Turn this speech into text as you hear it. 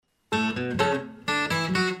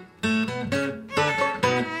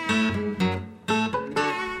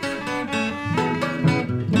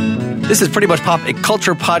This is Pretty Much Pop, a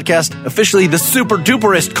culture podcast, officially the super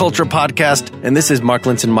duperest culture podcast. And this is Mark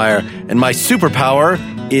Linsenmeyer, and my superpower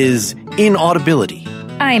is inaudibility.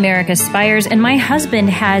 I'm Erica Spires, and my husband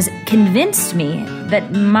has convinced me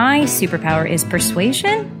that my superpower is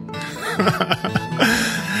persuasion.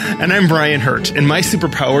 And I'm Brian Hurt, and my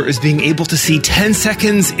superpower is being able to see 10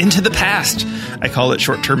 seconds into the past. I call it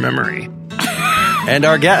short-term memory. And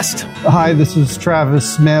our guest. Hi, this is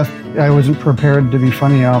Travis Smith. I wasn't prepared to be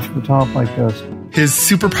funny off the top like this. His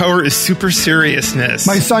superpower is super seriousness.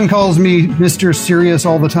 My son calls me Mr. Serious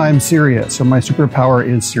all the time, serious. So my superpower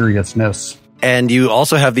is seriousness. And you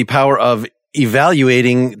also have the power of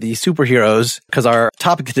evaluating the superheroes, because our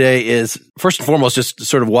topic today is, first and foremost, just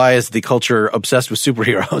sort of why is the culture obsessed with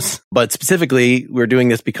superheroes? But specifically, we're doing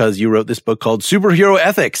this because you wrote this book called Superhero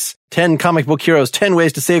Ethics, 10 comic book heroes, 10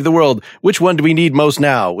 ways to save the world. Which one do we need most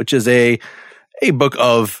now? Which is a book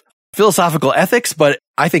of philosophical ethics, but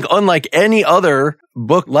I think unlike any other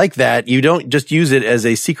book like that, you don't just use it as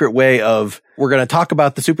a secret way of, we're going to talk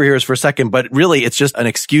about the superheroes for a second, but really it's just an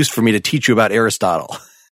excuse for me to teach you about Aristotle.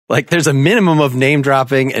 Like, there's a minimum of name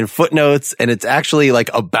dropping and footnotes, and it's actually like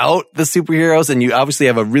about the superheroes, and you obviously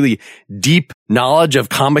have a really deep knowledge of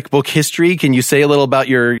comic book history. Can you say a little about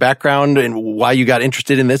your background and why you got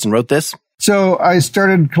interested in this and wrote this? So I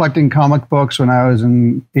started collecting comic books when I was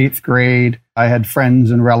in 8th grade. I had friends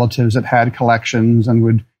and relatives that had collections and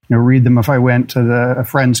would read them if I went to a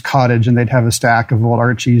friend's cottage, and they'd have a stack of old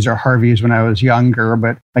Archies or Harveys when I was younger.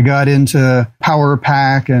 But I got into Power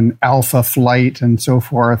Pack and Alpha Flight and so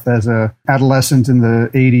forth as a adolescent in the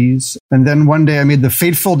 80s. And then one day I made the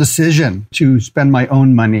fateful decision to spend my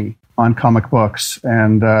own money on comic books.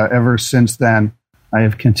 And ever since then, I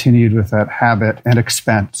have continued with that habit and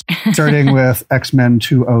expense, starting with X-Men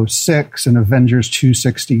 206 and Avengers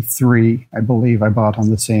 263, I believe I bought on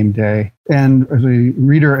the same day. And as a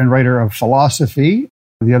reader and writer of philosophy,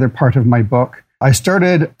 the other part of my book, I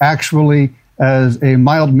started actually as a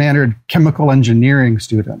mild-mannered chemical engineering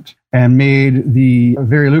student and made the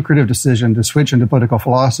very lucrative decision to switch into political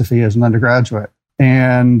philosophy as an undergraduate.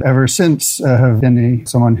 And ever since, have been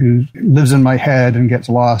someone who lives in my head and gets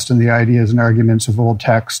lost in the ideas and arguments of old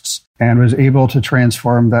texts, and was able to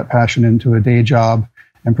transform that passion into a day job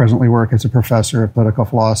and presently work as a professor of political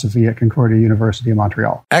philosophy at Concordia University in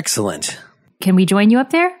Montreal. Excellent. Can we join you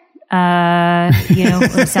up there?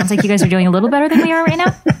 It sounds like you guys are doing a little better than we are right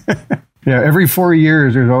now. Yeah, every 4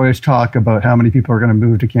 years, there's always talk about how many people are going to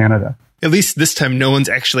move to Canada. At least this time, no one's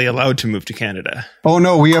actually allowed to move to Canada. Oh,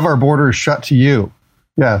 no, we have our borders shut to you.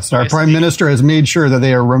 Yes, our Prime Minister has made sure that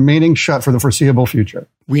they are remaining shut for the foreseeable future.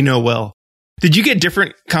 We know well. Did you get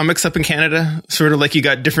different comics up in Canada? Sort of like you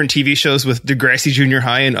got different TV shows with Degrassi Junior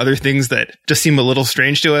High and other things that just seem a little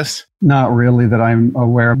strange to us? Not really that I'm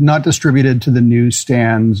aware of. Not distributed to the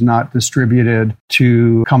newsstands, not distributed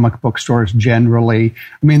to comic book stores generally.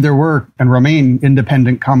 I mean, there were and remain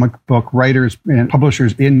independent comic book writers and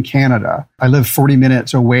publishers in Canada. I live 40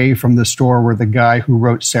 minutes away from the store where the guy who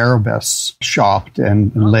wrote Cerebus shopped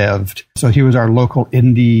and lived. So he was our local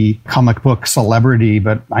indie comic book celebrity,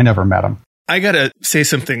 but I never met him. I got to say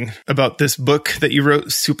something about this book that you wrote,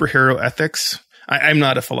 Superhero Ethics. I'm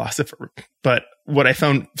not a philosopher, but what I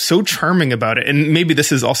found so charming about it, and maybe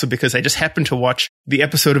this is also because I just happened to watch the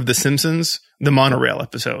episode of The Simpsons, the monorail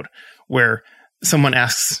episode, where someone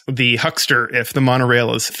asks the huckster if the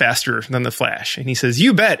monorail is faster than the Flash. And he says,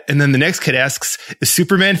 "You bet." And then the next kid asks, "Is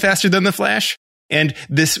Superman faster than the Flash?" And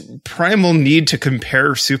this primal need to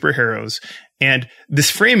compare superheroes and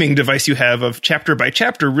this framing device you have of chapter by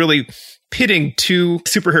chapter really pitting two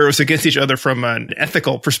superheroes against each other from an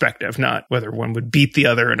ethical perspective, not whether one would beat the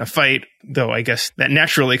other in a fight, though I guess that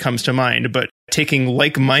naturally comes to mind, but taking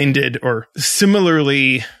like-minded or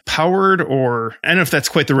similarly powered, or I don't know if that's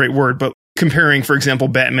quite the right word, but comparing, for example,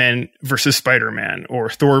 Batman versus Spider-Man or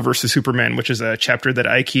Thor versus Superman, which is a chapter that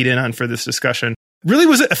I keyed in on for this discussion, really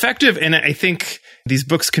was effective. And I think these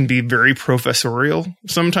books can be very professorial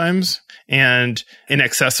sometimes and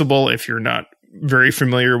inaccessible if you're not very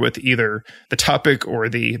familiar with either the topic or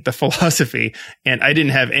the philosophy. And I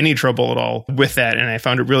didn't have any trouble at all with that. And I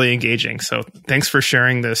found it really engaging. So thanks for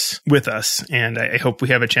sharing this with us. And I hope we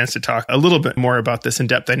have a chance to talk a little bit more about this in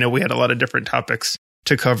depth. I know we had a lot of different topics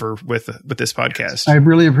to cover with this podcast. I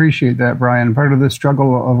really appreciate that, Brian. Part of the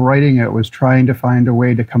struggle of writing it was trying to find a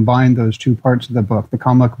way to combine those two parts of the book, the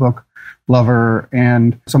comic book lover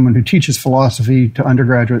and someone who teaches philosophy to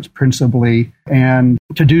undergraduates principally, and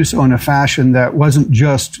to do so in a fashion that wasn't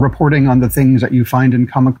just reporting on the things that you find in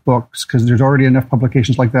comic books, because there's already enough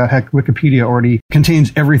publications like that. Heck, Wikipedia already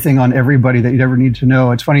contains everything on everybody that you'd ever need to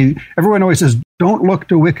know. It's funny, everyone always says, don't look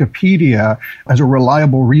to Wikipedia as a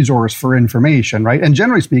reliable resource for information, right? And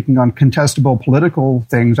generally speaking, on contestable political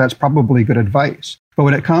things, that's probably good advice. But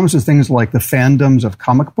when it comes to things like the fandoms of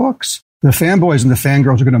comic books, the fanboys and the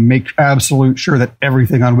fangirls are going to make absolute sure that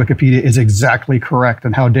everything on Wikipedia is exactly correct,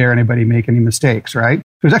 and how dare anybody make any mistakes, right?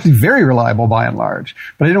 So it's actually very reliable by and large.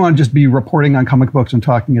 But I didn't want to just be reporting on comic books and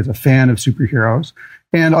talking as a fan of superheroes.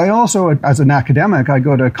 And I also, as an academic, I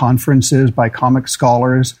go to conferences by comic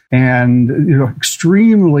scholars, and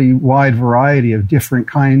extremely wide variety of different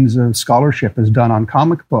kinds of scholarship is done on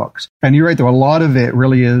comic books. And you're right, though, a lot of it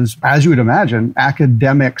really is, as you would imagine,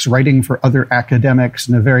 academics writing for other academics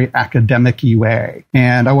in a very academic-y way.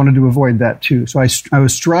 And I wanted to avoid that too. So I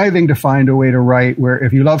was striving to find a way to write where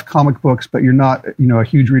if you love comic books, but you're not, a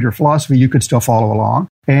huge reader of philosophy, you could still follow along.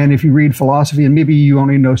 And if you read philosophy and maybe you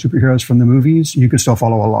only know superheroes from the movies, you could still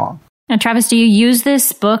follow along. And Travis, do you use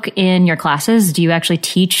this book in your classes? Do you actually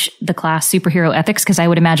teach the class superhero ethics? Because I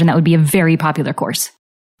would imagine that would be a very popular course.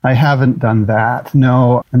 I haven't done that.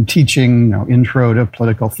 No, I'm teaching intro to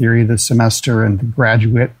political theory this semester and the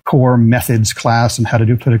graduate core methods class and how to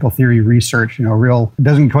do political theory research. It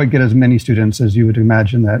doesn't quite get as many students as you would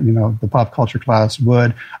imagine that, the pop culture class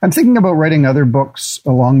would. I'm thinking about writing other books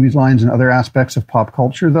along these lines and other aspects of pop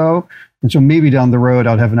culture, though. And so maybe down the road,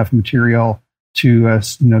 I'll have enough material to,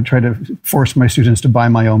 try to force my students to buy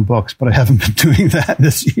my own books, but I haven't been doing that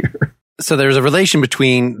this year. So there's a relation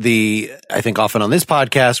between I think often on this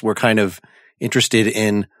podcast, we're kind of interested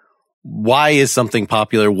in why is something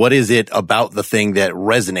popular? What is it about the thing that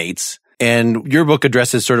resonates? And your book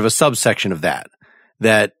addresses sort of a subsection of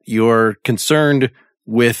that you're concerned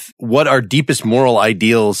with what our deepest moral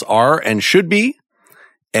ideals are and should be,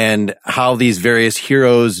 and how these various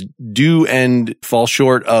heroes do and fall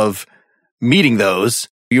short of meeting those.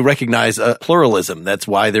 You recognize a pluralism. That's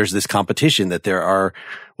why there's this competition, that there are,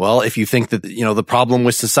 if you think that, the problem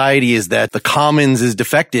with society is that the commons is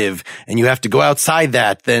defective and you have to go outside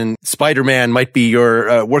that, then Spider-Man might be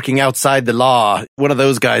your working outside the law. One of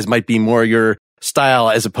those guys might be more your style,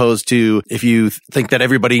 as opposed to if you think that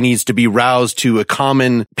everybody needs to be roused to a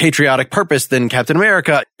common patriotic purpose, then Captain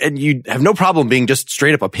America. And you have no problem being just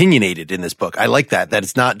straight up opinionated in this book. I like that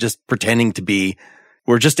it's not just pretending to be,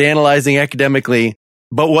 we're just analyzing academically.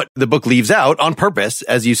 But what the book leaves out on purpose,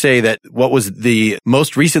 as you say, that what was the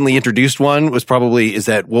most recently introduced one is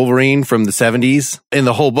that Wolverine from the 70s in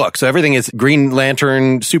the whole book. So everything is Green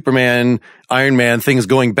Lantern, Superman, Iron Man, things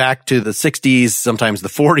going back to the 60s, sometimes the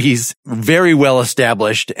 40s, very well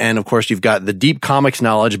established. And of course, you've got the deep comics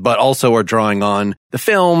knowledge, but also are drawing on the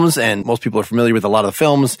films, and most people are familiar with a lot of the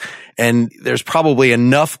films. And there's probably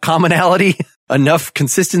enough commonality, enough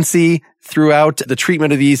consistency throughout the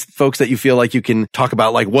treatment of these folks that you feel like you can talk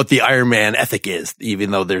about like what the Iron Man ethic is,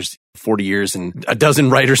 even though there's 40 years and a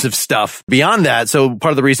dozen writers of stuff beyond that. So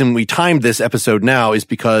part of the reason we timed this episode now is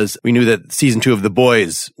because we knew that season 2 of The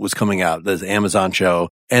Boys was coming out, the Amazon show.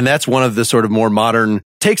 And that's one of the sort of more modern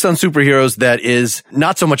takes on superheroes that is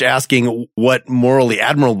not so much asking what morally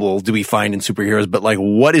admirable do we find in superheroes, but like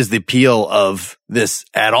what is the appeal of this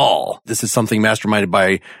at all? This is something masterminded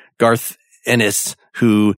by Garth Ennis,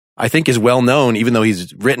 who I think is well known, even though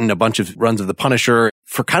he's written a bunch of runs of The Punisher,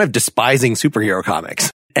 for kind of despising superhero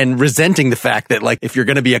comics and resenting the fact that, like, if you're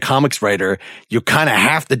going to be a comics writer, you kind of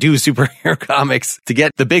have to do superhero comics to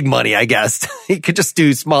get the big money, I guess. He could just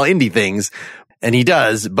do small indie things, and he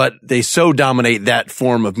does, but they so dominate that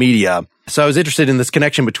form of media. So I was interested in this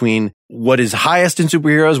connection between what is highest in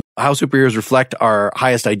superheroes, how superheroes reflect our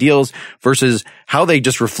highest ideals, versus how they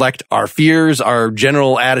just reflect our fears, our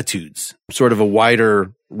general attitudes, sort of a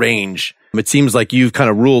wider range. It seems like you've kind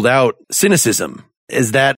of ruled out cynicism.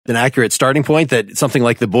 Is that an accurate starting point, that something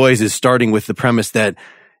like The Boys is starting with the premise that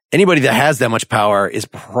anybody that has that much power is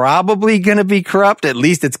probably going to be corrupt? At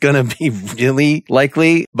least it's going to be really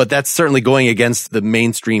likely. But that's certainly going against the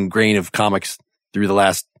mainstream grain of comics through the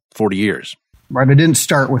last 40 years. Right. I didn't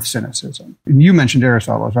start with cynicism. And you mentioned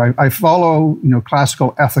Aristotle. I follow,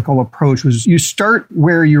 classical ethical approach was you start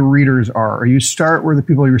where your readers are, or you start where the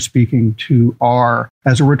people you're speaking to are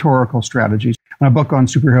as a rhetorical strategy. In a book on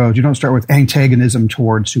superheroes, you don't start with antagonism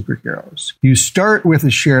towards superheroes. You start with a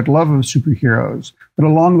shared love of superheroes, but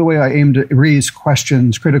along the way, I aim to raise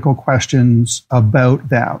questions, critical questions about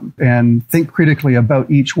them, and think critically about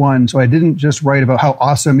each one. So I didn't just write about how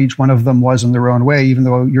awesome each one of them was in their own way, even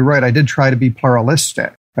though you're right, I did try to be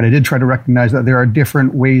pluralistic. But I did try to recognize that there are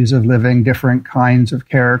different ways of living, different kinds of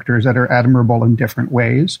characters that are admirable in different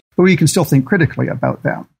ways, but we can still think critically about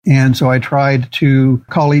them. And so I tried to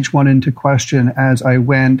call each one into question as I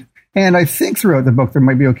went. And I think throughout the book, there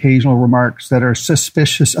might be occasional remarks that are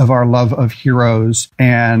suspicious of our love of heroes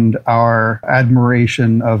and our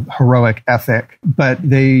admiration of heroic ethic, but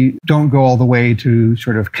they don't go all the way to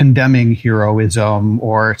sort of condemning heroism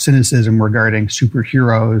or cynicism regarding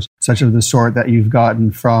superheroes, such of the sort that you've gotten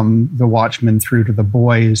from The Watchmen through to The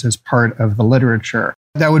Boys as part of the literature.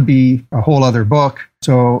 That would be a whole other book.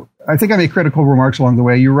 So I think I make critical remarks along the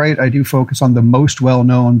way. You're right. I do focus on the most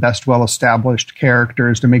well-known, best well-established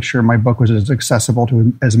characters to make sure my book was as accessible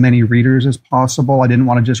to as many readers as possible. I didn't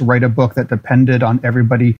want to just write a book that depended on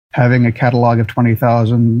everybody having a catalog of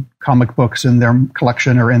 20,000 comic books in their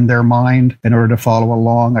collection or in their mind in order to follow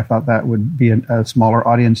along. I thought that would be a smaller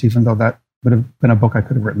audience, even though that would have been a book I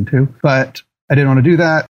could have written too. But I didn't want to do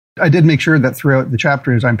that. I did make sure that throughout the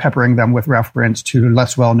chapters, I'm peppering them with reference to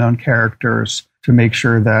less well-known characters to make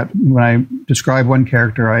sure that when I describe one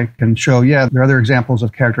character, I can show, there are other examples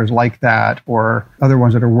of characters like that or other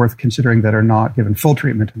ones that are worth considering that are not given full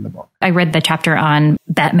treatment in the book. I read the chapter on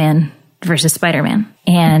Batman versus Spider-Man.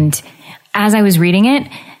 And as I was reading it,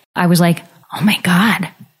 I was like, oh my God,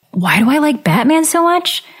 why do I like Batman so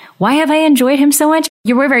much? Why have I enjoyed him so much?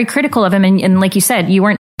 You were very critical of him. And like you said, you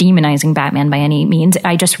weren't demonizing Batman by any means.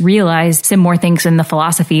 I just realized some more things in the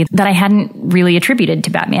philosophy that I hadn't really attributed to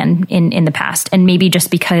Batman in the past. And maybe just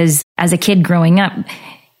because as a kid growing up,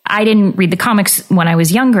 I didn't read the comics when I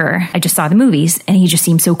was younger. I just saw the movies and he just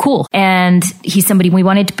seemed so cool. And he's somebody we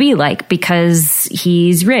wanted to be like because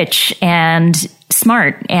he's rich and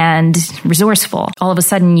smart and resourceful. All of a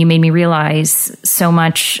sudden, you made me realize so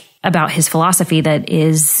much about his philosophy that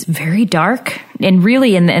is very dark. And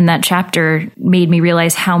really in that chapter made me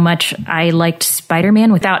realize how much I liked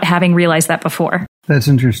Spider-Man without having realized that before. That's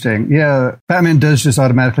interesting. Yeah, Batman does just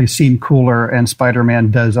automatically seem cooler and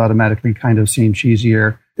Spider-Man does automatically kind of seem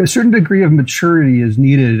cheesier. A certain degree of maturity is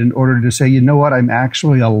needed in order to say, you know what, I'm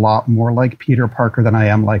actually a lot more like Peter Parker than I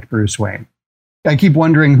am like Bruce Wayne. I keep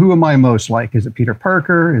wondering, who am I most like? Is it Peter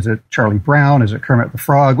Parker? Is it Charlie Brown? Is it Kermit the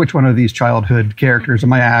Frog? Which one of these childhood characters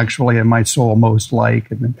am I actually in my soul most like?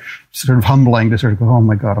 And then sort of humbling to sort of go, oh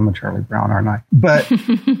my God, I'm a Charlie Brown, aren't I? But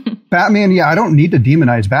Batman, I don't need to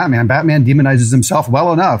demonize Batman. Batman demonizes himself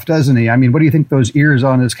well enough, doesn't he? I mean, what do you think those ears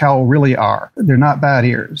on his cowl really are? They're not bad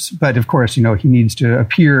ears. But of course, he needs to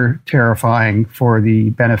appear terrifying for the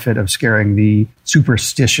benefit of scaring the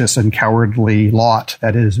superstitious and cowardly lot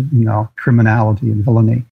that is, criminality and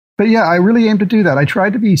villainy. But yeah, I really aimed to do that. I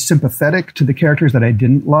tried to be sympathetic to the characters that I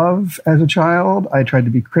didn't love as a child. I tried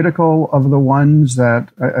to be critical of the ones that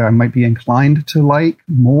I might be inclined to like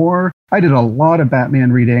more. I did a lot of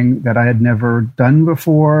Batman reading that I had never done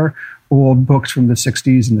before, old books from the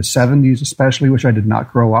 60s and the 70s especially, which I did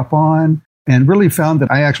not grow up on, and really found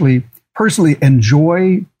that I actually personally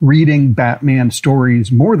enjoy reading Batman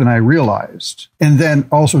stories more than I realized, and then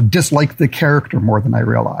also dislike the character more than I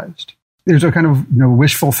realized. There's a kind of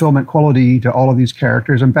wish fulfillment quality to all of these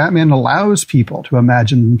characters, and Batman allows people to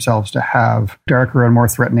imagine themselves to have darker and more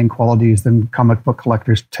threatening qualities than comic book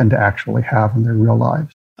collectors tend to actually have in their real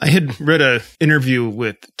lives. I had read an interview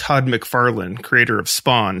with Todd McFarlane, creator of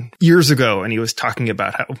Spawn, years ago, and he was talking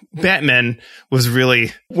about how Batman was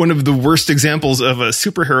really one of the worst examples of a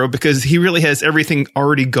superhero because he really has everything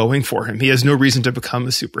already going for him. He has no reason to become a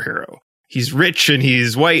superhero. He's rich and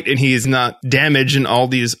he's white and he's not damaged and all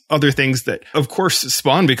these other things that, of course,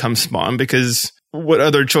 Spawn becomes Spawn because what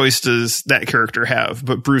other choice does that character have?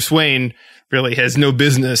 But Bruce Wayne really has no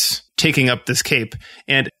business taking up this cape.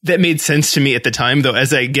 And that made sense to me at the time, though.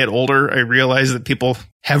 As I get older, I realize that people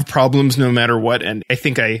have problems no matter what. And I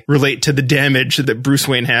think I relate to the damage that Bruce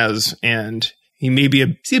Wayne has. And he may be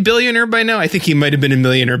is he a billionaire by now? I think he might have been a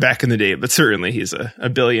millionaire back in the day, but certainly he's a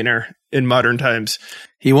billionaire in modern times.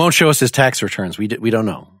 He won't show us his tax returns. We don't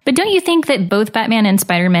know. But don't you think that both Batman and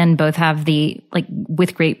Spider-Man both have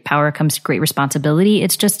with great power comes great responsibility?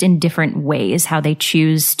 It's just in different ways how they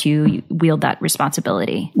choose to wield that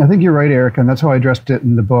responsibility. I think you're right, Eric, and that's how I addressed it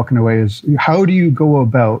in the book in a way is, how do you go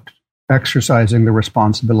about exercising the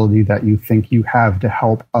responsibility that you think you have to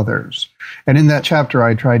help others? And in that chapter,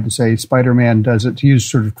 I tried to say Spider-Man does it, to use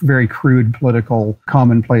sort of very crude political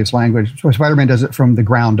commonplace language. So Spider-Man does it from the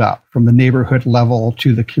ground up, from the neighborhood level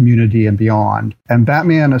to the community and beyond. And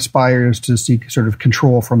Batman aspires to seek sort of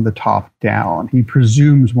control from the top down. He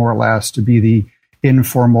presumes more or less to be the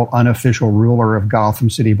informal, unofficial ruler of Gotham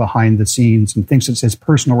City behind the scenes and thinks it's his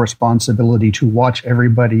personal responsibility to watch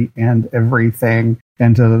everybody and everything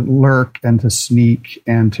and to lurk and to sneak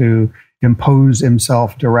and to impose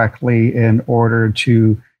himself directly in order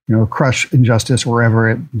to crush injustice wherever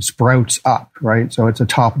it sprouts up, right? So it's a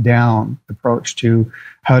top-down approach to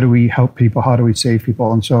how do we help people, how do we save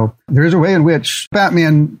people? And so there is a way in which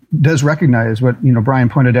Batman does recognize what, Brian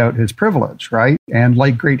pointed out, his privilege, right? And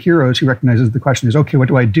like great heroes, he recognizes the question is, okay, what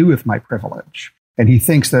do I do with my privilege? And he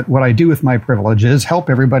thinks that what I do with my privilege is help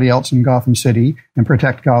everybody else in Gotham City and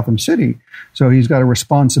protect Gotham City. So he's got a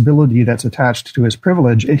responsibility that's attached to his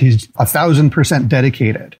privilege. He's 1,000%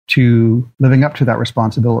 dedicated to living up to that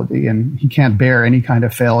responsibility, and he can't bear any kind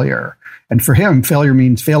of failure. And for him, failure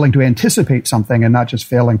means failing to anticipate something and not just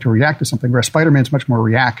failing to react to something, whereas Spider-Man's much more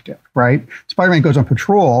reactive, right? Spider-Man goes on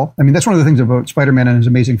patrol. I mean, that's one of the things about Spider-Man and his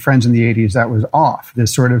amazing friends in the 80s that was off.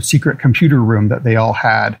 This sort of secret computer room that they all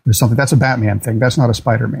had was something that's a Batman thing. That's not a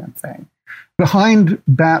Spider-Man thing. Behind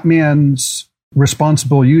Batman's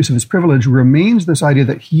responsible use of his privilege remains this idea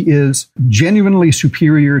that he is genuinely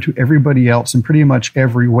superior to everybody else in pretty much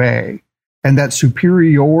every way. And that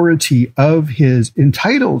superiority of his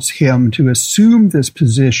entitles him to assume this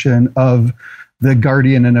position of the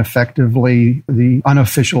guardian and effectively the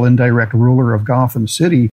unofficial indirect ruler of Gotham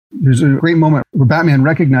City. There's a great moment where Batman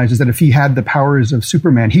recognizes that if he had the powers of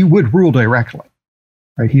Superman, he would rule directly.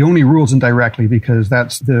 Right? He only rules indirectly because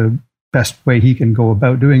that's the best way he can go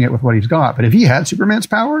about doing it with what he's got. But if he had Superman's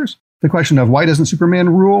powers, the question of why doesn't Superman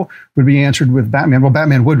rule would be answered with Batman. Well,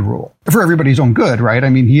 Batman would rule for everybody's own good, right? I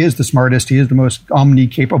mean, he is the smartest. He is the most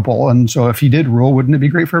omni-capable. And so if he did rule, wouldn't it be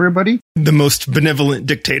great for everybody? The most benevolent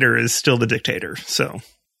dictator is still the dictator. So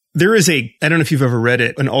there is I don't know if you've ever read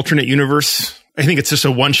it, an alternate universe. I think it's just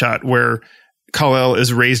a one-shot where Kal-El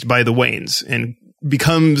is raised by the Waynes and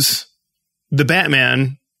becomes the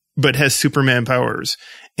Batman, but has Superman powers.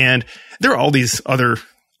 And there are all these other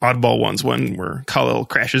oddball ones, one where Kal-El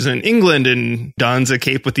crashes in England and dons a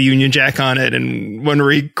cape with the Union Jack on it, and one where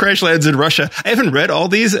he crash lands in Russia. I haven't read all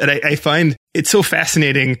these, and I find it's so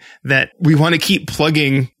fascinating that we want to keep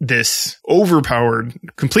plugging this overpowered,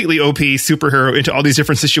 completely OP superhero into all these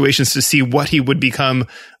different situations to see what he would become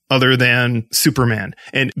other than Superman.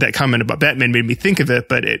 And that comment about Batman made me think of it,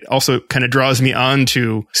 but it also kind of draws me on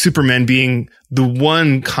to Superman being the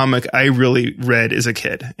one comic I really read as a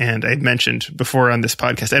kid. And I mentioned before on this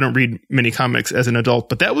podcast, I don't read many comics as an adult,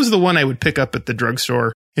 but that was the one I would pick up at the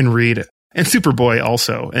drugstore and read. And Superboy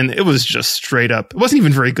also. And it was just straight up. It wasn't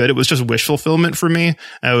even very good. It was just wish fulfillment for me.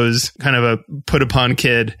 I was kind of a put upon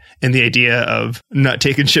kid, and the idea of not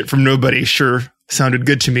taking shit from nobody sure sounded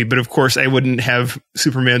good to me. But of course, I wouldn't have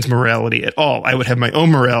Superman's morality at all. I would have my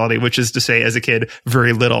own morality, which is to say, as a kid,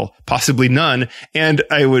 very little, possibly none. And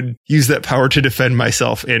I would use that power to defend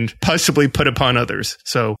myself and possibly put upon others.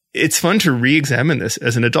 So it's fun to re-examine this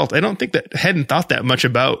as an adult. I hadn't thought that much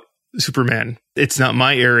about Superman. It's not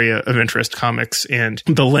my area of interest, comics, and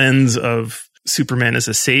the lens of Superman as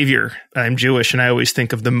a savior. I'm Jewish, and I always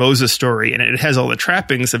think of the Moses story, and it has all the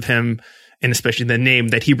trappings of him, and especially the name,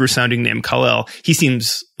 that Hebrew sounding name Kal-El. He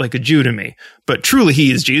seems like a Jew to me, but truly he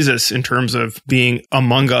is Jesus in terms of being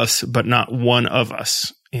among us, but not one of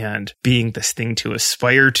us, and being this thing to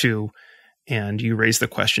aspire to. And you raise the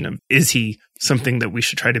question of, is he something that we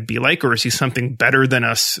should try to be like, or is he something better than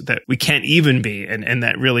us that we can't even be? And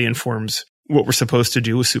that really informs what we're supposed to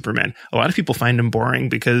do with Superman. A lot of people find him boring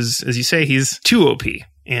because, as you say, he's too OP.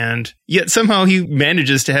 And yet somehow he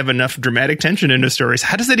manages to have enough dramatic tension in his stories.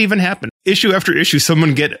 How does that even happen? Issue after issue,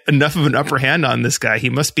 someone get enough of an upper hand on this guy.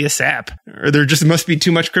 He must be a sap, or there just must be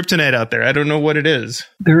too much kryptonite out there. I don't know what it is.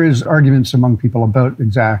 There is arguments among people about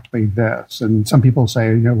exactly this. And some people say,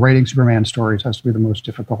 writing Superman stories has to be the most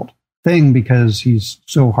difficult thing because he's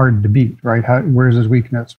so hard to beat, right? Where's his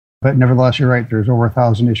weakness? But nevertheless, you're right. There's over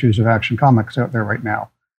 1,000 issues of Action Comics out there right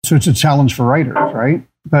now. So it's a challenge for writers, right?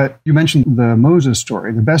 But you mentioned the Moses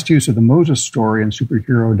story. The best use of the Moses story in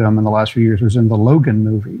superhero-dom in the last few years was in the Logan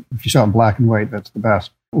movie. If you saw it in black and white, that's the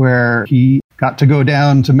best. Where he got to go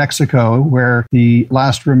down to Mexico, where the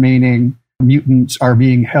last remaining mutants are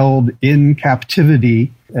being held in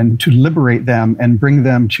captivity, and to liberate them and bring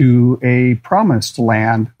them to a promised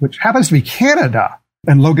land, which happens to be Canada.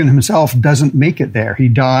 And Logan himself doesn't make it there. He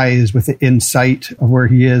dies with the insight of where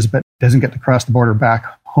he is, but doesn't get to cross the border back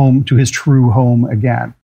home to his true home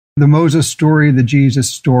again. The Moses story, the Jesus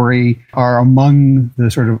story are among the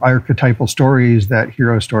sort of archetypal stories that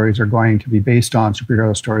hero stories are going to be based on.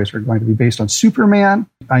 Superhero stories are going to be based on. Superman,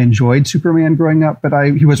 I enjoyed Superman growing up, but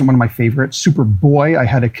he wasn't one of my favorites. Superboy, I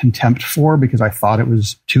had a contempt for because I thought it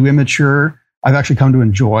was too immature. I've actually come to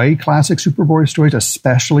enjoy classic Superboy stories,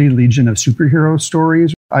 especially Legion of Superhero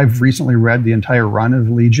stories. I've recently read the entire run of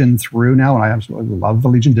Legion through now, and I absolutely love the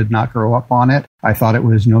Legion, did not grow up on it. I thought it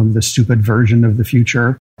was, the stupid version of the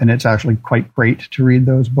future. And it's actually quite great to read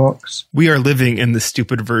those books. We are living in the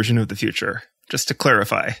stupid version of the future, just to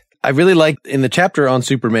clarify. I really liked in the chapter on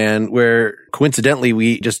Superman where coincidentally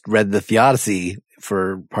we just read the Theodicy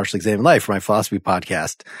for Partially Examined Life for my philosophy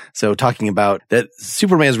podcast. So talking about that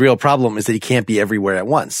Superman's real problem is that he can't be everywhere at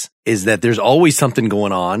once, is that there's always something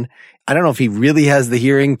going on. I don't know if he really has the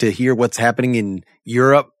hearing to hear what's happening in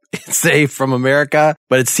Europe, say from America,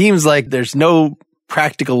 but it seems like there's no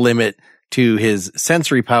practical limit to his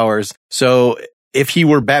sensory powers. So if he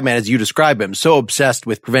were Batman, as you describe him, so obsessed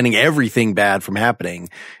with preventing everything bad from happening,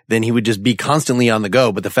 then he would just be constantly on the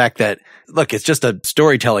go. But the fact that, look, it's just a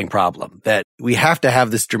storytelling problem that we have to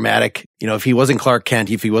have this dramatic, if he wasn't Clark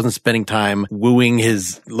Kent, if he wasn't spending time wooing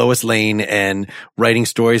his Lois Lane and writing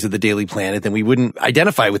stories of the Daily Planet, then we wouldn't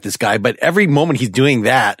identify with this guy. But every moment he's doing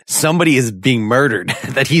that, somebody is being murdered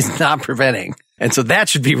that he's not preventing. And so that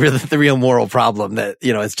should be really the real moral problem that,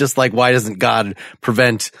 it's just like, why doesn't God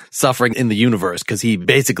prevent suffering in the universe? Because he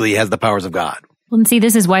basically has the powers of God. Well, and see,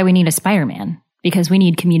 this is why we need a Spider-Man, because we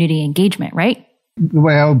need community engagement, right? The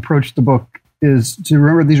way I approach the book is to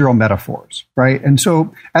remember these are all metaphors, right? And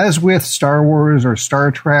so as with Star Wars or Star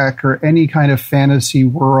Trek or any kind of fantasy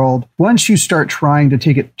world, once you start trying to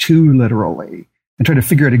take it too literally and try to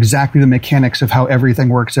figure out exactly the mechanics of how everything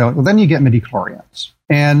works out, well, then you get midichlorians.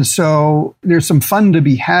 And so there's some fun to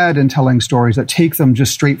be had in telling stories that take them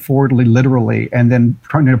just straightforwardly, literally, and then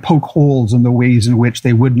trying to poke holes in the ways in which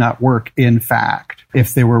they would not work, in fact,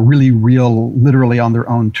 if they were really real, literally on their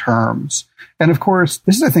own terms. And of course,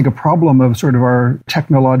 this is, I think, a problem of sort of our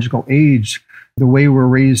technological age, the way we're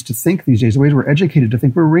raised to think these days, the ways we're educated to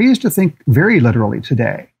think. We're raised to think very literally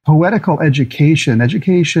today. Poetical education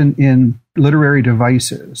in literary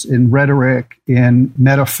devices, in rhetoric, in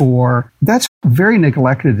metaphor, that's very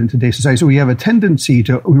neglected in today's society. So we have a tendency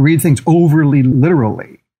to read things overly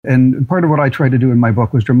literally. And part of what I tried to do in my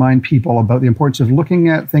book was to remind people about the importance of looking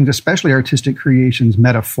at things, especially artistic creations,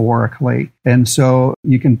 metaphorically. And so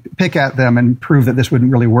you can pick at them and prove that this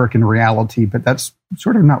wouldn't really work in reality, but that's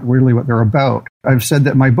sort of not really what they're about. I've said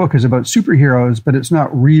that my book is about superheroes, but it's not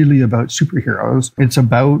really about superheroes. It's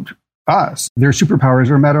about us. Their superpowers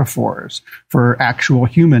are metaphors for actual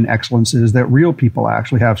human excellences that real people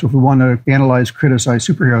actually have. So if we want to analyze, criticize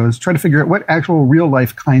superheroes, try to figure out what actual real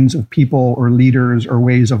life kinds of people or leaders or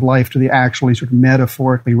ways of life do they actually sort of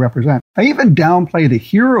metaphorically represent. I even downplay the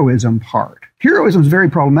heroism part. Heroism is very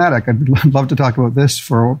problematic. I'd love to talk about this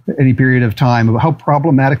for any period of time, about how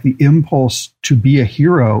problematic the impulse to be a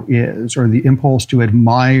hero is, or the impulse to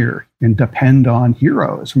admire and depend on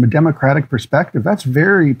heroes. From a democratic perspective, that's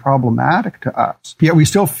very problematic to us. Yet we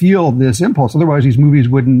still feel this impulse. Otherwise, these movies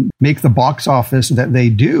wouldn't make the box office that they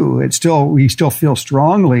do. We still feel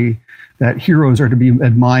strongly that heroes are to be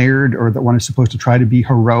admired, or that one is supposed to try to be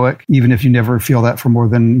heroic, even if you never feel that for more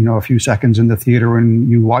than, a few seconds in the theater when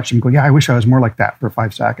you watch them go, yeah, I wish I was more like that for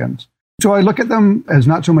 5 seconds. So I look at them as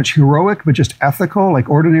not so much heroic, but just ethical,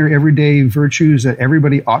 like ordinary, everyday virtues that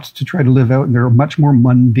everybody ought to try to live out. And they're much more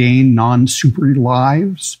mundane, non-super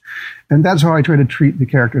lives. And that's how I try to treat the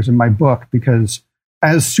characters in my book, because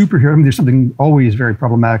as superheroes, there's something always very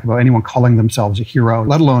problematic about anyone calling themselves a hero,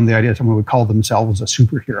 let alone the idea that someone would call themselves a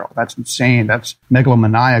superhero. That's insane. That's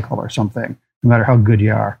megalomaniacal or something, no matter how good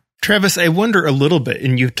you are. Travis, I wonder a little bit,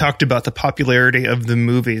 and you've talked about the popularity of the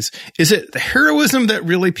movies. Is it the heroism that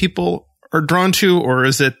really people are drawn to, or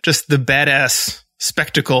is it just the badass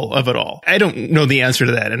spectacle of it all? I don't know the answer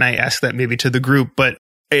to that, and I ask that maybe to the group, but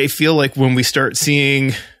I feel like when we start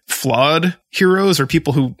seeing flawed heroes or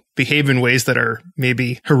people who behave in ways that are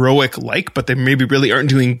maybe heroic-like, but they maybe really aren't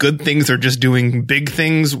doing good things or just doing big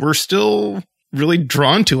things, we're still really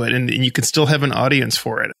drawn to it, and you can still have an audience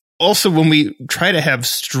for it. Also, when we try to have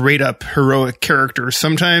straight up heroic characters,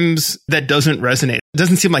 sometimes that doesn't resonate. It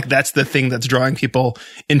doesn't seem like that's the thing that's drawing people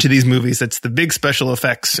into these movies. It's the big special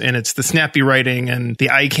effects, and it's the snappy writing and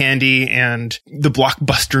the eye candy and the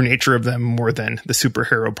blockbuster nature of them more than the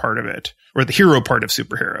superhero part of it, or the hero part of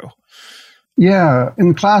superhero. Yeah,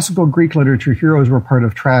 in classical Greek literature, heroes were part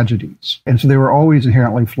of tragedies. And so they were always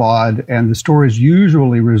inherently flawed. And the stories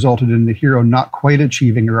usually resulted in the hero not quite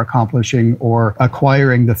achieving or accomplishing or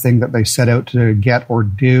acquiring the thing that they set out to get or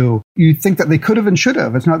do. You think that they could have and should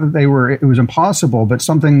have. It's not that it was impossible, but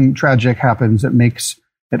something tragic happens that makes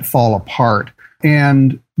it fall apart.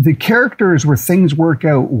 And the characters where things work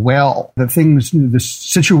out well, the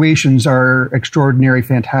situations are extraordinary,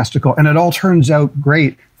 fantastical, and it all turns out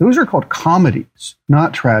great. Those are called comedies,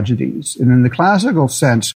 not tragedies. And in the classical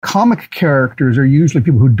sense, comic characters are usually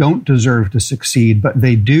people who don't deserve to succeed, but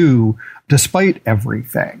they do despite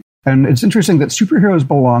everything. And it's interesting that superheroes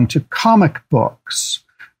belong to comic books.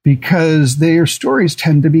 because their stories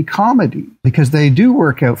tend to be comedy, because they do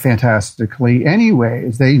work out fantastically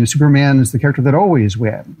anyways. Superman is the character that always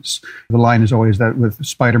wins. The line is always that with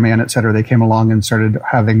Spider-Man, et cetera, they came along and started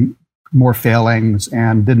having more failings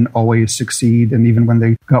and didn't always succeed. And even when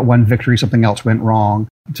they got one victory, something else went wrong.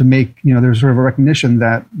 To make, there's sort of a recognition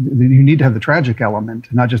that you need to have the tragic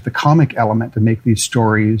element, not just the comic element, to make these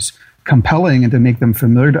stories compelling and to make them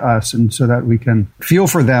familiar to us, and so that we can feel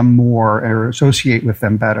for them more or associate with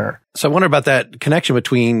them better. So I wonder about that connection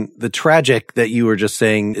between the tragic that you were just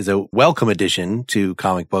saying is a welcome addition to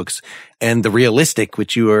comic books and the realistic,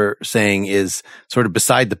 which you were saying is sort of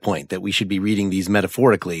beside the point, that we should be reading these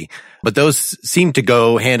metaphorically. But those seem to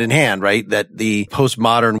go hand in hand, right? That the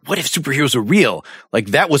postmodern, what if superheroes are real? Like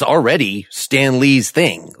that was already Stan Lee's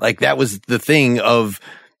thing. Like that was the thing of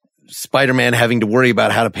Spider-Man having to worry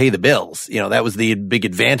about how to pay the bills. That was the big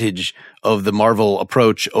advantage of the Marvel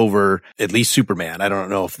approach over at least Superman. I don't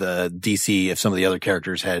know if if some of the other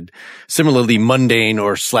characters had similarly mundane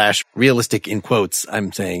or / realistic, in quotes,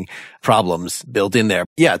 I'm saying, problems built in there.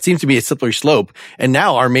 Yeah, it seems to be a slippery slope. And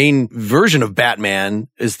now our main version of Batman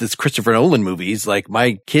is this Christopher Nolan movies. Like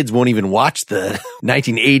my kids won't even watch the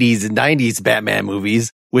 1980s and 90s Batman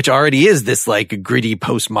movies, which already is this like gritty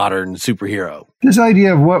postmodern superhero. This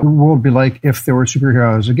idea of what the world would be like if there were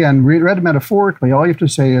superheroes, again, read metaphorically, all you have to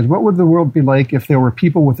say is, what would the world be like if there were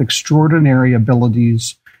people with extraordinary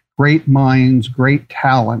abilities, great minds, great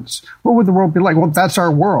talents? What would the world be like? Well, that's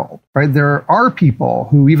our world, right? There are people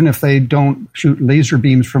who, even if they don't shoot laser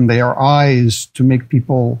beams from their eyes to make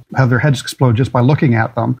people have their heads explode just by looking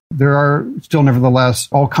at them, there are still nevertheless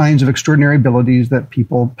all kinds of extraordinary abilities that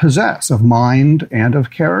people possess of mind and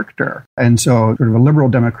of character. And so, sort of a liberal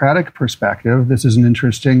democratic perspective, this is an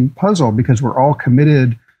interesting puzzle because we're all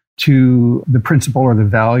committed to the principle or the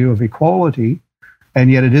value of equality. And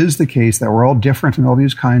yet it is the case that we're all different in all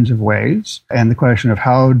these kinds of ways. And the question of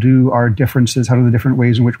how do the different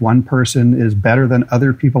ways in which one person is better than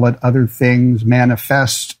other people at other things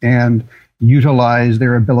manifest and utilize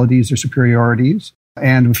their abilities, their superiorities.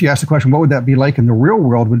 And if you ask the question, what would that be like in the real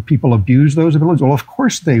world? Would people abuse those abilities? Well, of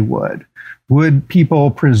course they would. Would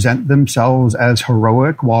people present themselves as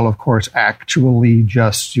heroic while, of course, actually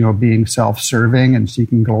just, being self-serving and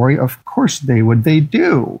seeking glory? Of course they would. They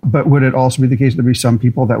do. But would it also be the case that there be some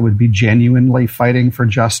people that would be genuinely fighting for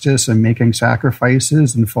justice and making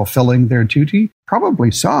sacrifices and fulfilling their duty?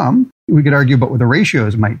 Probably some. We could argue about what the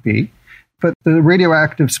ratios might be. But the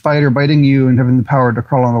radioactive spider biting you and having the power to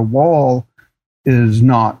crawl on a wall is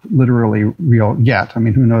not literally real yet. I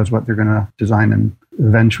mean, who knows what they're going to design and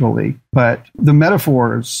eventually. But the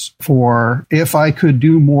metaphors for if I could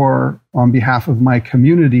do more on behalf of my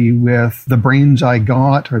community with the brains I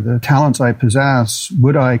got or the talents I possess,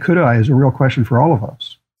 could I, is a real question for all of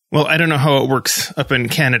us. Well, I don't know how it works up in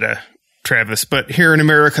Canada, Travis, but here in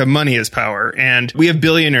America, money is power. And we have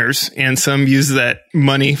billionaires, and some use that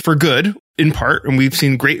money for good, in part, and we've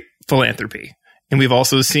seen great philanthropy. And we've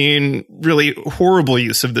also seen really horrible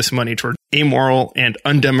use of this money toward amoral and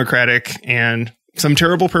undemocratic and some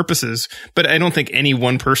terrible purposes. But I don't think any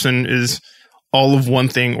one person is all of one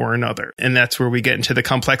thing or another. And that's where we get into the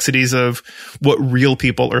complexities of what real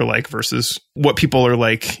people are like versus what people are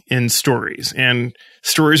like in stories. And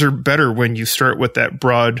stories are better when you start with that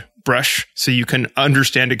broad brush so you can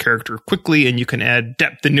understand a character quickly and you can add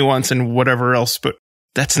depth and nuance and whatever else. But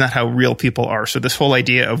that's not how real people are. So this whole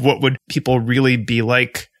idea of what would people really be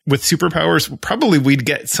like with superpowers, probably we'd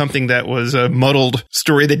get something that was a muddled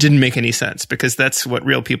story that didn't make any sense, because that's what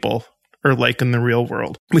real people are like in the real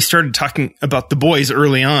world. We started talking about The Boys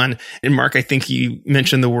early on, and Mark, I think you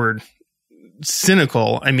mentioned the word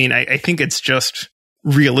cynical. I mean, I think it's just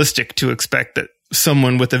realistic to expect that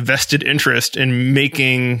someone with a vested interest in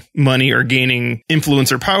making money or gaining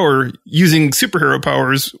influence or power using superhero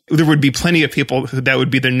powers, there would be plenty of people who that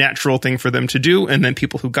would be the natural thing for them to do. And then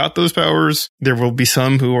people who got those powers, there will be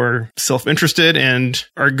some who are self-interested and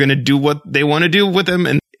are going to do what they want to do with them.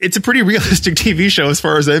 And it's a pretty realistic TV show as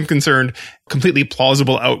far as I'm concerned. Completely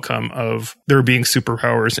plausible outcome of there being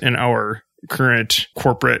superpowers in our current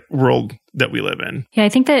corporate world that we live in. Yeah, I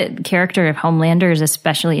think the character of Homelander is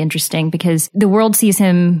especially interesting because the world sees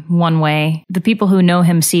him one way. The people who know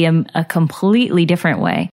him see him a completely different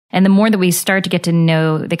way. And the more that we start to get to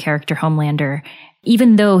know the character Homelander,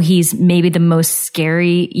 even though he's maybe the most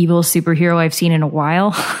scary, evil superhero I've seen in a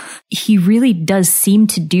while, he really does seem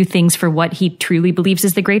to do things for what he truly believes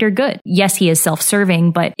is the greater good. Yes, he is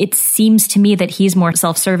self-serving, but it seems to me that he's more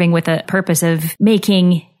self-serving with a purpose of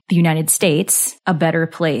making the United States a better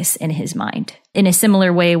place in his mind. In a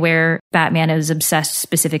similar way where Batman is obsessed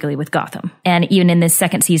specifically with Gotham. And even in this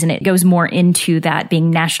second season, it goes more into that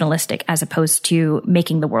being nationalistic as opposed to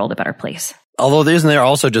making the world a better place. Although isn't there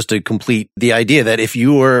also just to complete the idea that if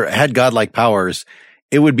you had godlike powers,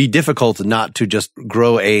 it would be difficult not to just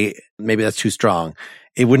grow maybe that's too strong.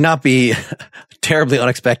 It would not be terribly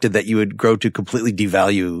unexpected that you would grow to completely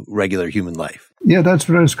devalue regular human life. Yeah, that's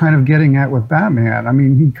what I was kind of getting at with Batman. I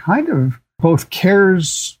mean, he kind of both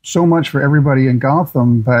cares so much for everybody in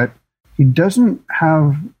Gotham, but he doesn't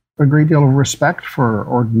have a great deal of respect for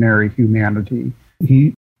ordinary humanity.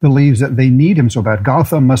 He believes that they need him so bad.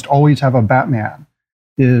 Gotham must always have a Batman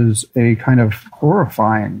is a kind of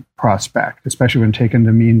horrifying prospect, especially when taken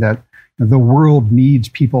to mean that the world needs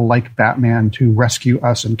people like Batman to rescue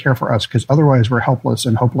us and care for us, because otherwise we're helpless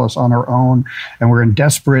and hopeless on our own, and we're in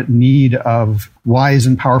desperate need of wise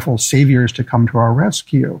and powerful saviors to come to our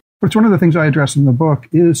rescue. But it's one of the things I address in the book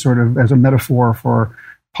is sort of as a metaphor for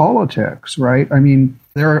politics, right? I mean,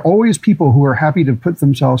 there are always people who are happy to put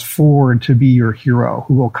themselves forward to be your hero,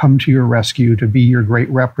 who will come to your rescue, to be your great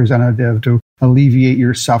representative, to alleviate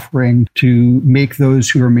your suffering, to make those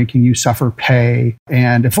who are making you suffer pay.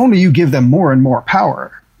 And if only you give them more and more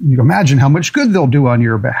power, you imagine how much good they'll do on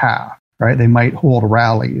your behalf, right? They might hold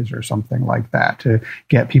rallies or something like that to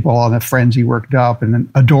get people on a frenzy worked up and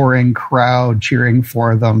an adoring crowd cheering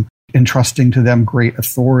for them, entrusting to them great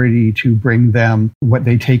authority to bring them what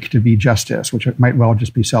they take to be justice, which might well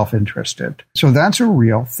just be self-interested. So that's a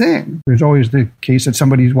real thing. There's always the case that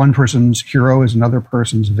one person's hero is another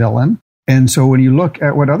person's villain. And so when you look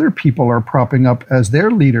at what other people are propping up as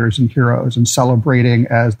their leaders and heroes and celebrating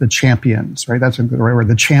as the champions, right? That's the right word,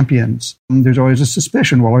 the champions. There's always a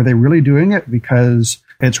suspicion. Well, are they really doing it because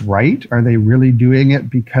it's right? Are they really doing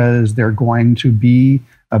it because they're going to be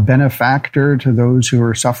a benefactor to those who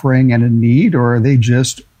are suffering and in need? Or are they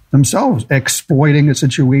just themselves exploiting a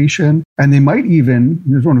situation? And they might even,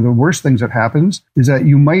 there's one of the worst things that happens, is that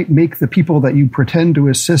you might make the people that you pretend to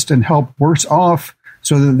assist and help worse off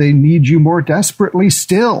so that they need you more desperately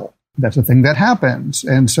still. That's a thing that happens.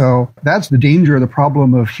 And so that's the danger, the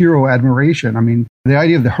problem of hero admiration. I mean, the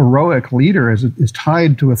idea of the heroic leader is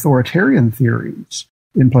tied to authoritarian theories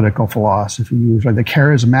in political philosophy. Usually the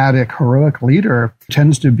charismatic, heroic leader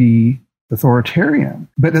tends to be authoritarian.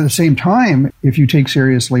 But at the same time, if you take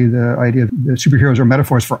seriously the idea that superheroes are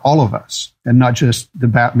metaphors for all of us, and not just the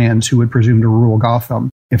Batmans who would presume to rule Gotham,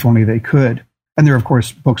 if only they could. And there are, of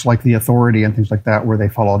course, books like The Authority and things like that, where they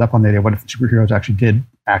followed up on the idea, what if the superheroes did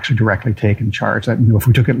directly take in charge? That, if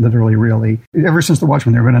we took it literally, really. Ever since The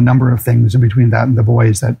Watchmen, there have been a number of things in between that and The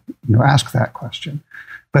Boys that ask that question.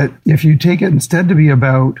 But if you take it instead to be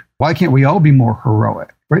about, why can't we all be more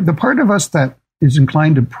heroic? Right? The part of us that is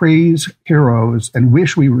inclined to praise heroes and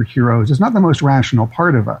wish we were heroes is not the most rational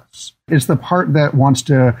part of us. It's the part that wants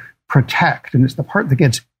to protect, and it's the part that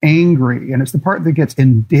gets angry, and it's the part that gets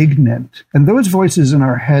indignant. And those voices in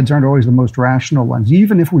our heads aren't always the most rational ones,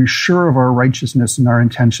 even if we're sure of our righteousness and our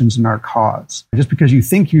intentions and our cause. Just because you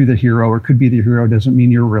think you're the hero or could be the hero doesn't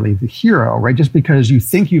mean you're really the hero, right? Just because you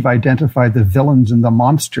think you've identified the villains and the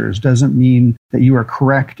monsters doesn't mean that you are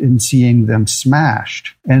correct in seeing them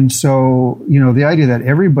smashed. And so, the idea that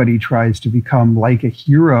everybody tries to become like a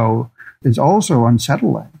hero is also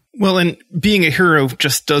unsettling. Well, and being a hero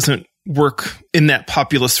just doesn't work in that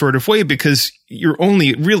populist sort of way, because you're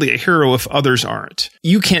only really a hero if others aren't.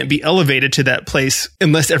 You can't be elevated to that place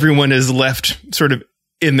unless everyone is left sort of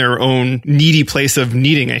in their own needy place of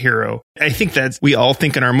needing a hero. I think that we all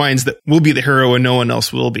think in our minds that we'll be the hero and no one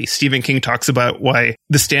else will be. Stephen King talks about why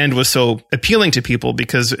The Stand was so appealing to people,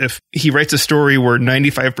 because if he writes a story where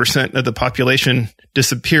 95% of the population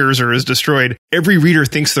disappears or is destroyed, every reader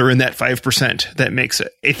thinks they're in that 5% that makes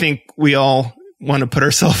it. I think we all want to put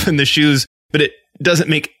ourselves in the shoes, but it doesn't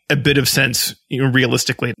make a bit of sense,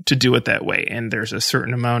 realistically, to do it that way. And there's a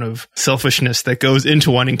certain amount of selfishness that goes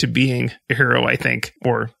into wanting to being a hero, I think,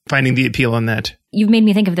 or finding the appeal in that. You've made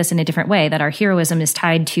me think of this in a different way, that our heroism is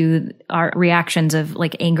tied to our reactions of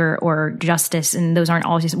like anger or justice. And those aren't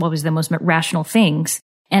always what was the most rational things.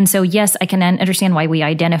 And so, yes, I can understand why we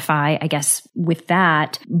identify, I guess, with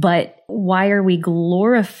that. But why are we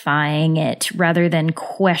glorifying it rather than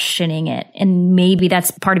questioning it? And maybe that's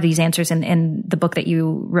part of these answers in the book that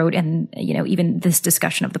you wrote, and, even this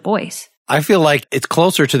discussion of The Boys. I feel like it's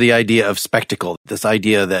closer to the idea of spectacle, this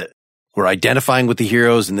idea that we're identifying with the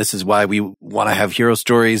heroes, and this is why we want to have hero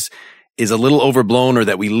stories. is a little overblown or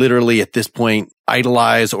that we literally at this point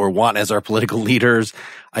idolize or want as our political leaders.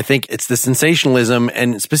 I think it's the sensationalism,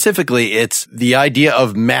 and specifically it's the idea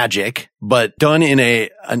of magic, but done in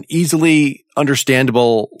an easily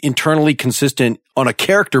understandable, internally consistent, on a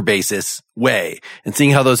character basis way, and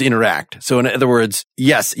seeing how those interact. So in other words,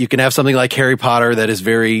 yes, you can have something like Harry Potter that is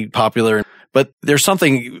very popular, but there's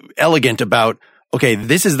something elegant about, okay,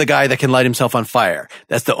 this is the guy that can light himself on fire.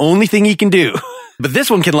 That's the only thing he can do. But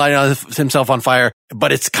this one can light himself on fire,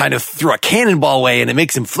 but it's kind of through a cannonball way and it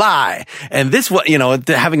makes him fly. And this one,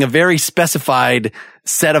 having a very specified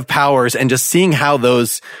set of powers and just seeing how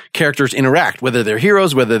those characters interact, whether they're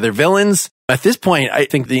heroes, whether they're villains. At this point, I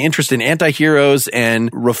think the interest in anti-heroes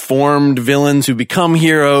and reformed villains who become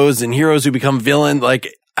heroes and heroes who become villains,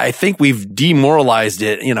 I think we've demoralized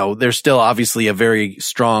it. There's still obviously a very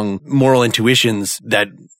strong moral intuitions that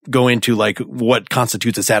go into what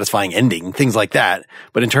constitutes a satisfying ending, things like that.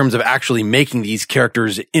 But in terms of actually making these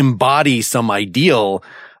characters embody some ideal,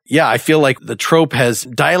 yeah, I feel like the trope has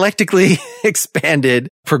dialectically expanded,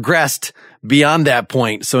 progressed beyond that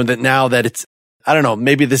point, so that now that it's, I don't know,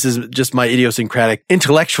 maybe this is just my idiosyncratic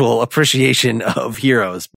intellectual appreciation of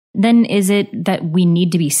heroes. Then is it that we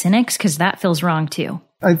need to be cynics? Because that feels wrong too.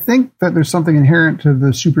 I think that there's something inherent to the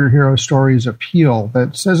superhero story's appeal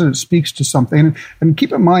that says that it speaks to something. And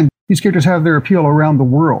keep in mind, these characters have their appeal around the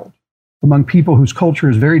world, among people whose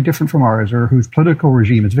culture is very different from ours or whose political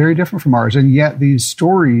regime is very different from ours. And yet these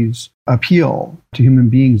stories appeal to human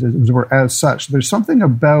beings as such. There's something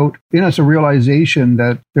about in us a realization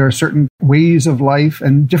that there are certain ways of life,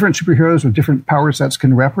 and different superheroes with different power sets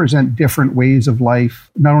can represent different ways of life,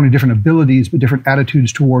 not only different abilities, but different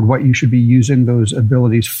attitudes toward what you should be using those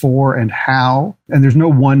abilities for and how. And there's no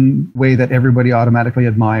one way that everybody automatically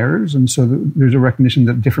admires. And so there's a recognition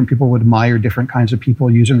that different people would admire different kinds of people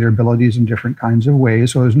using their abilities in different kinds of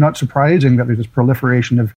ways. So it's not surprising that there's this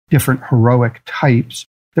proliferation of different heroic types.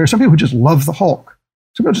 There are some people who just love the Hulk.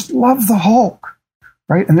 Some people just love the Hulk,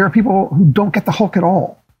 right? And there are people who don't get the Hulk at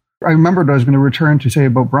all. I remembered I was going to return to say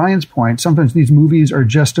about Brian's point, sometimes these movies are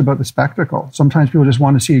just about the spectacle. Sometimes people just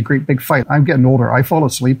want to see a great big fight. I'm getting older. I fall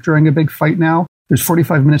asleep during a big fight now. There's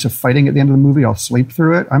 45 minutes of fighting at the end of the movie. I'll sleep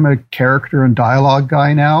through it. I'm a character and dialogue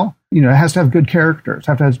guy now. It has to have good characters,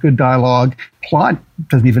 have to have good dialogue. Plot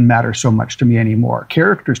doesn't even matter so much to me anymore.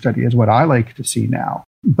 Character study is what I like to see now.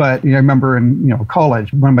 But I remember in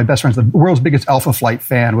college, one of my best friends, the world's biggest Alpha Flight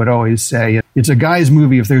fan, would always say, it's a guy's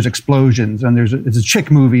movie if there's explosions, and it's a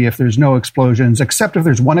chick movie if there's no explosions, except if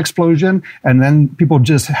there's one explosion, and then people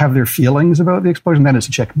just have their feelings about the explosion, then it's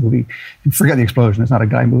a chick movie. Forget the explosion, it's not a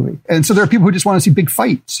guy movie. And so there are people who just want to see big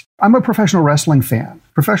fights. I'm a professional wrestling fan.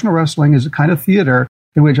 Professional wrestling is a kind of theater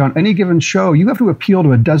in which on any given show, you have to appeal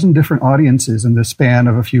to a dozen different audiences in the span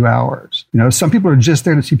of a few hours. Some people are just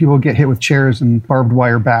there to see people get hit with chairs and barbed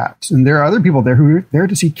wire bats. And there are other people there who are there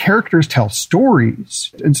to see characters tell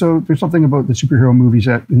stories. And so there's something about the superhero movies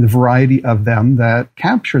that, in the variety of them, that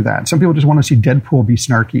capture that. Some people just want to see Deadpool be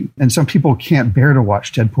snarky. And some people can't bear to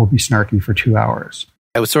watch Deadpool be snarky for 2 hours.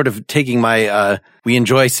 I was sort of taking my, we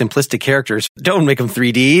enjoy simplistic characters. Don't make them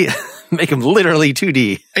 3D. Make them literally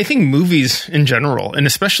 2D. I think movies in general, and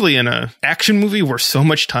especially in an action movie where so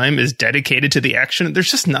much time is dedicated to the action,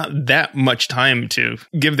 there's just not that much time to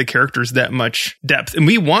give the characters that much depth. And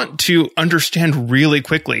we want to understand really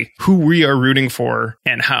quickly who we are rooting for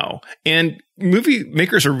and how. And movie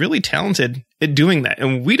makers are really talented at doing that.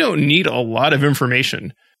 And we don't need a lot of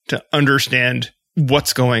information to understand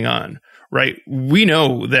what's going on, right? We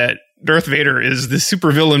know that Darth Vader is the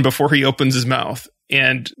supervillain before he opens his mouth.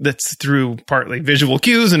 And that's through partly visual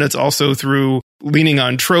cues, and it's also through leaning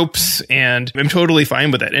on tropes, and I'm totally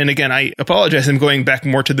fine with it. And again, I apologize, I'm going back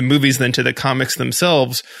more to the movies than to the comics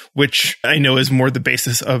themselves, which I know is more the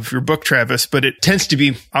basis of your book, Travis, but it tends to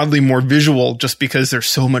be oddly more visual just because there's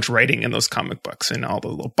so much writing in those comic books and all the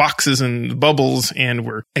little boxes and the bubbles, and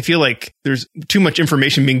I feel like there's too much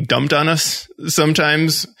information being dumped on us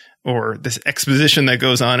sometimes, or this exposition that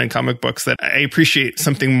goes on in comic books, that I appreciate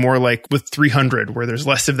something more like with 300, where there's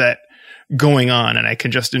less of that going on and I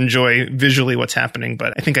can just enjoy visually what's happening.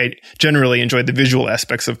 But I think I generally enjoy the visual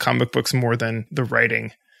aspects of comic books more than the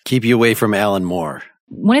writing. Keep you away from Alan Moore.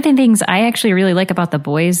 One of the things I actually really like about The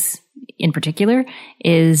Boys in particular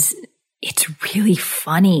is it's really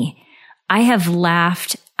funny. I have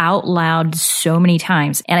laughed out loud so many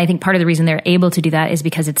times. And I think part of the reason they're able to do that is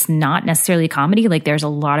because it's not necessarily a comedy. There's a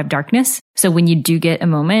lot of darkness. So when you do get a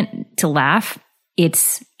moment to laugh,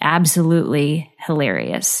 it's absolutely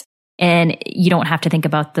hilarious. And you don't have to think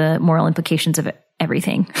about the moral implications of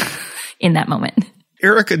everything in that moment.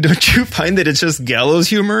 Erica, don't you find that it's just gallows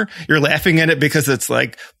humor? You're laughing at it because it's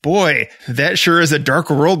like, boy, that sure is a dark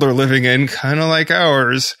world they're living in, kind of like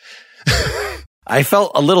ours. I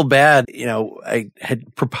felt a little bad. I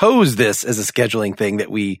had proposed this as a scheduling thing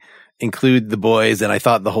that we include the boys, and I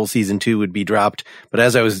thought the whole season 2 would be dropped. But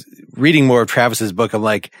as I was reading more of Travis's book, I'm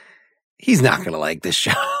like, he's not going to like this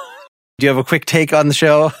show. Do you have a quick take on the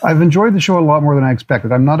show? I've enjoyed the show a lot more than I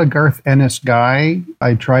expected. I'm not a Garth Ennis guy.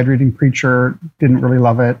 I tried reading Preacher, didn't really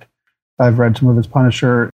love it. I've read some of his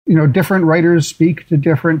Punisher. Different writers speak to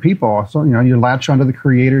different people. So, you latch onto the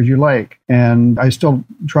creators you like. And I still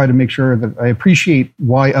try to make sure that I appreciate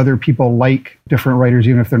why other people like different writers,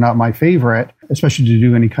 even if they're not my favorite, especially to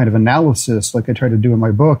do any kind of analysis like I try to do in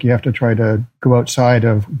my book. You have to try to go outside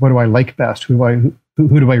of what do I like best? Who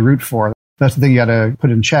do I root for? That's the thing you got to put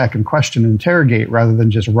in check and question and interrogate rather than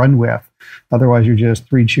just run with. Otherwise, you're just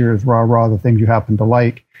 3 cheers, rah, the things you happen to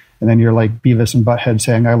like. And then you're like Beavis and Butthead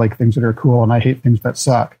saying, I like things that are cool and I hate things that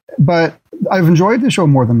suck. But I've enjoyed the show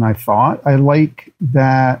more than I thought. I like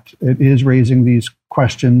that it is raising these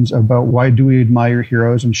questions about why do we admire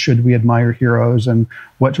heroes and should we admire heroes and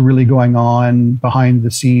what's really going on behind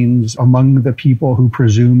the scenes among the people who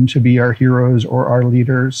presume to be our heroes or our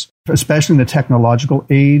leaders, especially in the technological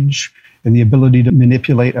age. And the ability to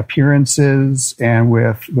manipulate appearances, and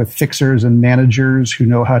with fixers and managers who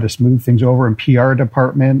know how to smooth things over in PR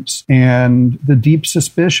departments, and the deep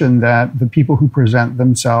suspicion that the people who present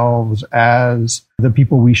themselves as the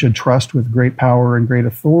people we should trust with great power and great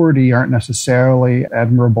authority aren't necessarily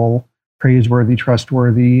admirable, praiseworthy,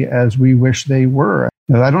 trustworthy as we wish they were.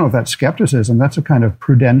 I don't know if that's skepticism. That's a kind of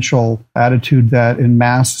prudential attitude that in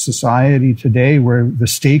mass society today, where the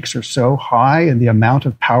stakes are so high and the amount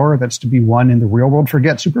of power that's to be won in the real world,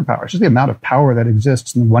 forget superpowers, just the amount of power that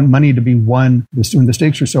exists and money to be won when the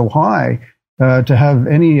stakes are so high, to have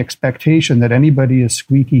any expectation that anybody is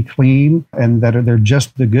squeaky clean and that they're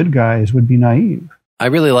just the good guys would be naive. I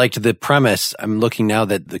really liked the premise. I'm looking now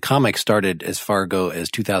that the comic started as far ago as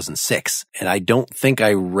 2006, and I don't think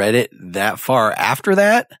I read it that far after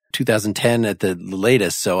that, 2010 at the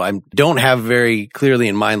latest. So I don't have very clearly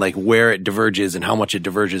in mind like where it diverges and how much it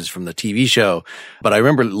diverges from the TV show. But I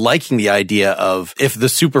remember liking the idea of if the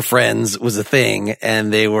Super Friends was a thing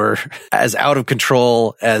and they were as out of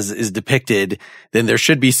control as is depicted, then there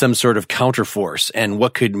should be some sort of counterforce. And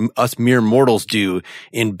what could us mere mortals do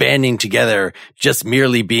in banding together, just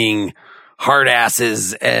merely being hard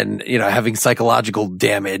asses and, having psychological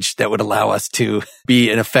damage that would allow us to be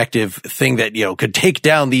an effective thing that, could take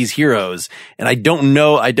down these heroes. And I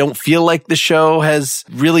don't feel like the show has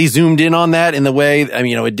really zoomed in on that in the way,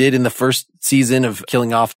 it did in the first season of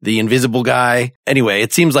killing off the invisible guy. Anyway,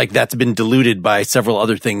 it seems like that's been diluted by several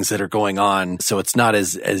other things that are going on. So it's not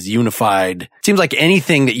as unified. It seems like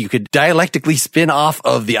anything that you could dialectically spin off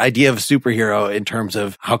of the idea of a superhero in terms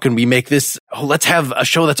of how can we make this, let's have a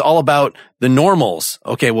show that's all about the normals.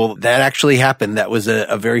 Okay, well, that actually happened. That was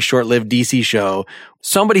a very short-lived DC show.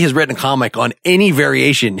 Somebody has written a comic on any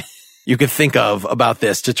variation you could think of about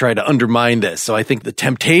this to try to undermine this. So I think the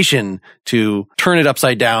temptation to turn it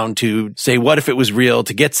upside down, to say, what if it was real,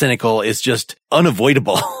 to get cynical is just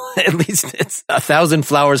unavoidable. At least it's 1,000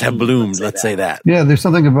 flowers have bloomed. Let's say that. Yeah, there's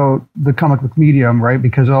something about the comic book medium, right?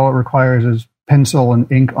 Because all it requires is pencil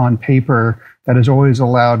and ink on paper that has always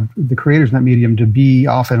allowed the creators in that medium to be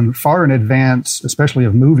often far in advance, especially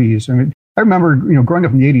of movies. I remember, growing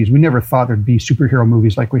up in the 80s, we never thought there'd be superhero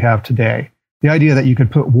movies like we have today. The idea that you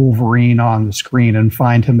could put Wolverine on the screen and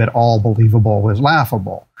find him at all believable was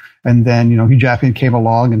laughable. And then, Hugh Jackman came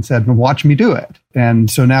along and said, well, watch me do it.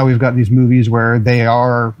 And so now we've got these movies where they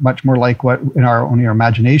are much more like what in our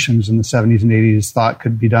imaginations in the 70s and 80s thought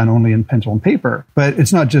could be done only in pencil and paper. But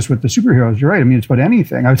it's not just with the superheroes. You're right. It's about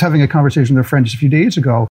anything. I was having a conversation with a friend just a few days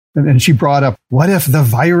ago, and she brought up, what if the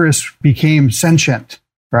virus became sentient,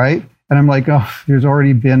 right? And I'm like, there's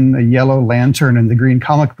already been a Yellow Lantern in the Green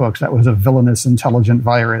comic books that was a villainous, intelligent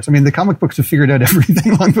virus. The comic books have figured out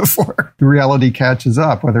everything long before the reality catches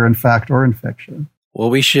up, whether in fact or in fiction. Well,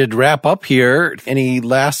 we should wrap up here. Any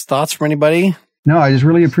last thoughts from anybody? No, I just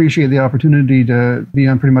really appreciate the opportunity to be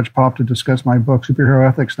on Pretty Much Pop to discuss my book, Superhero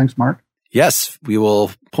Ethics. Thanks, Mark. Yes, we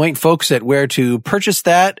will point folks at where to purchase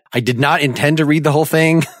that. I did not intend to read the whole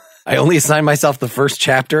thing. I only assigned myself the first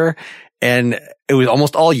chapter. And it was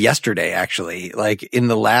almost all yesterday, actually, like in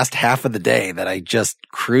the last half of the day that I just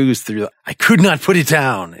cruised through. I could not put it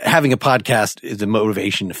down. Having a podcast is a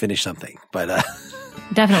motivation to finish something, but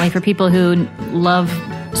definitely for people who love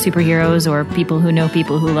superheroes or people who know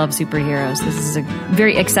people who love superheroes, this is a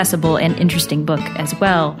very accessible and interesting book as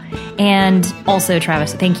well. And also,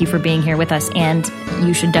 Travis, thank you for being here with us. And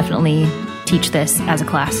you should definitely teach this as a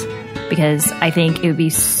class because I think it would be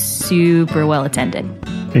super well attended.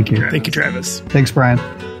 Thank you. Thank you, Travis. Thanks, Brian.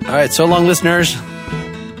 All right, so long, listeners.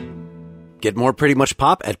 Get more Pretty Much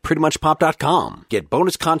Pop at prettymuchpop.com. Get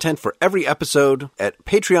bonus content for every episode at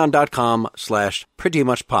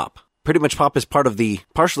patreon.com/prettymuchpop. Pretty Much Pop is part of the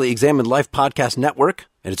Partially Examined Life Podcast Network,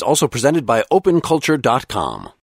 and it's also presented by openculture.com.